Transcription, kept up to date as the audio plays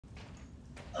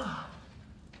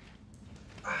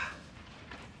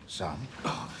Sam?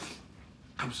 Oh,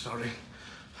 I'm sorry.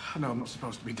 I know I'm not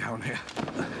supposed to be down here.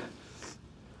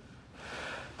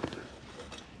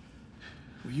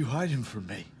 Were you hiding from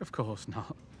me? Of course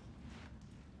not.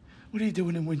 What are you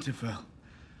doing in Winterfell?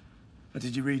 Or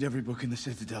did you read every book in the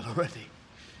Citadel already?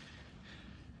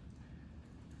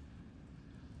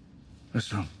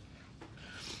 What's wrong?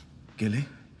 Gilly?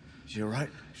 Is she all right?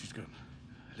 She's good.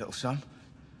 Little Sam?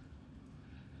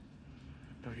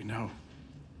 Don't you know?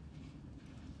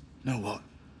 Know what?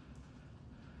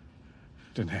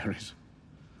 Daenerys.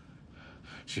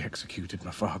 She executed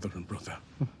my father and brother.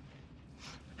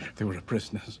 They were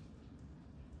prisoners.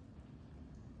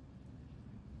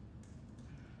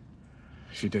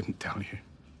 She didn't tell you.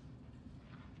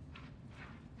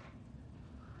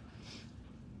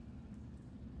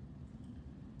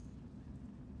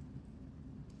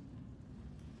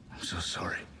 I'm so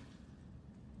sorry.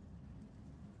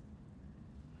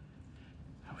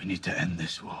 We need to end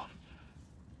this war.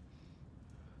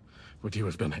 Would you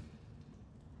have done it?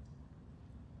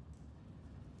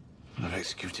 I've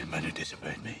executed men who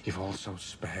disobeyed me. You've also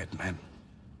spared men.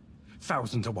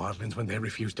 Thousands of wildlings when they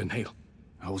refused to kneel.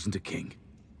 I wasn't a king.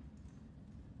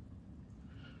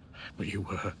 But you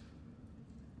were.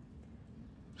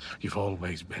 You've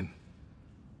always been.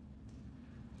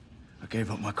 I gave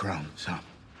up my crown, Sam.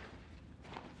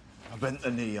 I bent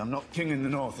the knee. I'm not king in the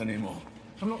north anymore.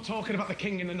 I'm not talking about the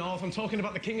king in the north. I'm talking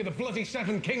about the king of the bloody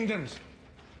Seven Kingdoms.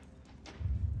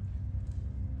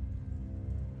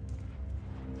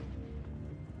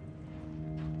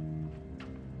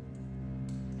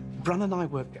 Bran and I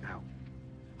worked it out.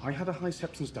 I had a High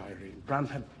Septon's diary. Bran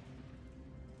had...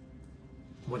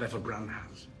 whatever Bran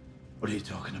has. What are you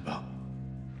talking about?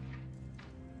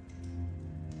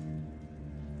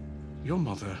 Your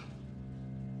mother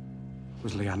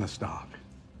was Lyanna Stark.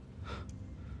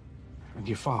 And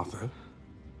your father,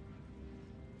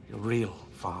 your real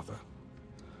father,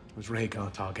 was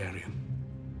Rhaegar Targaryen.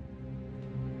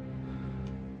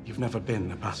 You've never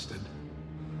been a bastard.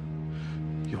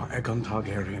 You are Aegon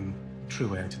Targaryen,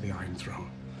 true heir to the Iron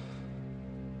Throne.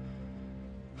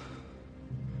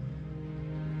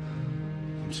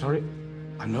 I'm sorry.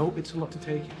 I know it's a lot to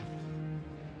take in.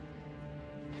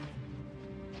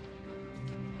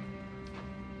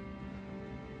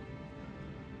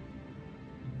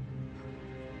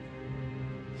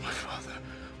 My father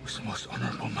was the most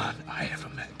honorable man I ever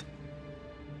met.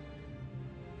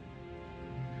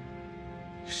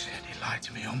 You said he lied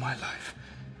to me all my life.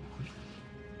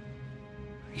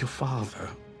 Your father,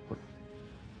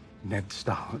 Ned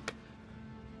Stark,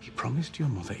 he promised your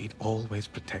mother he'd always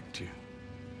protect you.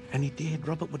 And he did.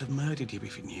 Robert would have murdered you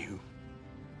if he knew.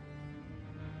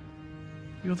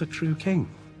 You're the true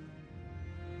king.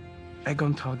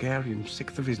 Aegon Targaryen,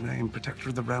 sixth of his name, protector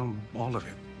of the realm, all of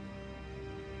it.